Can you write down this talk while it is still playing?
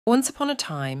Once upon a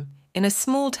time, in a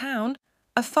small town,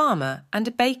 a farmer and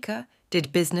a baker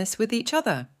did business with each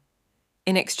other.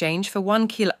 In exchange for 1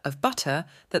 kilo of butter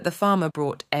that the farmer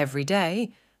brought every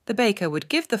day, the baker would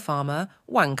give the farmer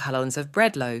 1 gallon of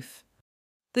bread loaf.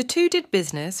 The two did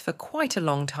business for quite a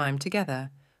long time together,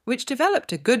 which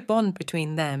developed a good bond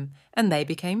between them, and they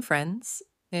became friends.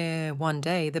 One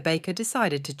day, the baker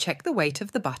decided to check the weight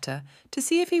of the butter to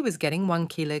see if he was getting 1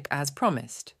 kilo as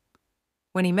promised.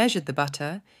 When he measured the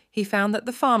butter, he found that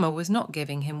the farmer was not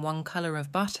giving him 1 color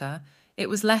of butter, it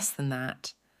was less than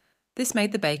that. This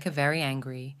made the baker very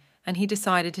angry, and he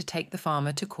decided to take the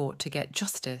farmer to court to get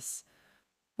justice.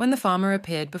 When the farmer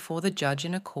appeared before the judge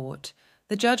in a court,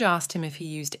 the judge asked him if he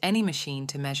used any machine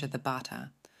to measure the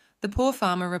butter. The poor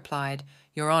farmer replied,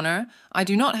 "Your Honor, I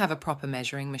do not have a proper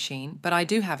measuring machine, but I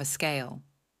do have a scale."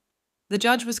 The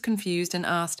judge was confused and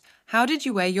asked, "How did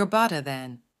you weigh your butter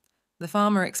then?" The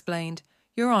farmer explained,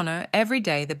 "Your Honor, every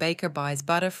day the baker buys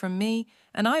butter from me,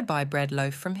 and I buy bread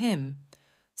loaf from him.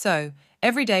 So,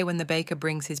 every day when the baker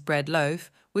brings his bread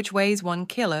loaf, which weighs 1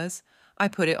 kilo, I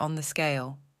put it on the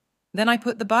scale. Then I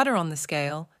put the butter on the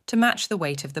scale to match the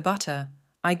weight of the butter.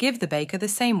 I give the baker the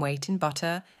same weight in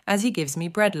butter as he gives me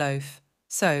bread loaf.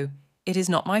 So, it is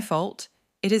not my fault,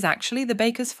 it is actually the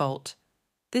baker's fault."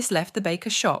 This left the baker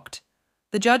shocked.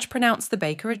 The judge pronounced the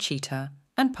baker a cheater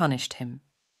and punished him.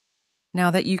 Now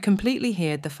that you completely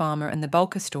heard the farmer and the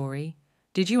baker story,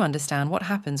 did you understand what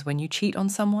happens when you cheat on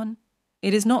someone?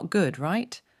 It is not good,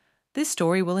 right? This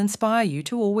story will inspire you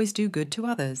to always do good to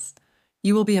others.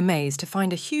 You will be amazed to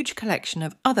find a huge collection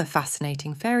of other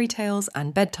fascinating fairy tales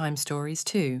and bedtime stories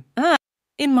too,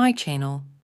 in my channel.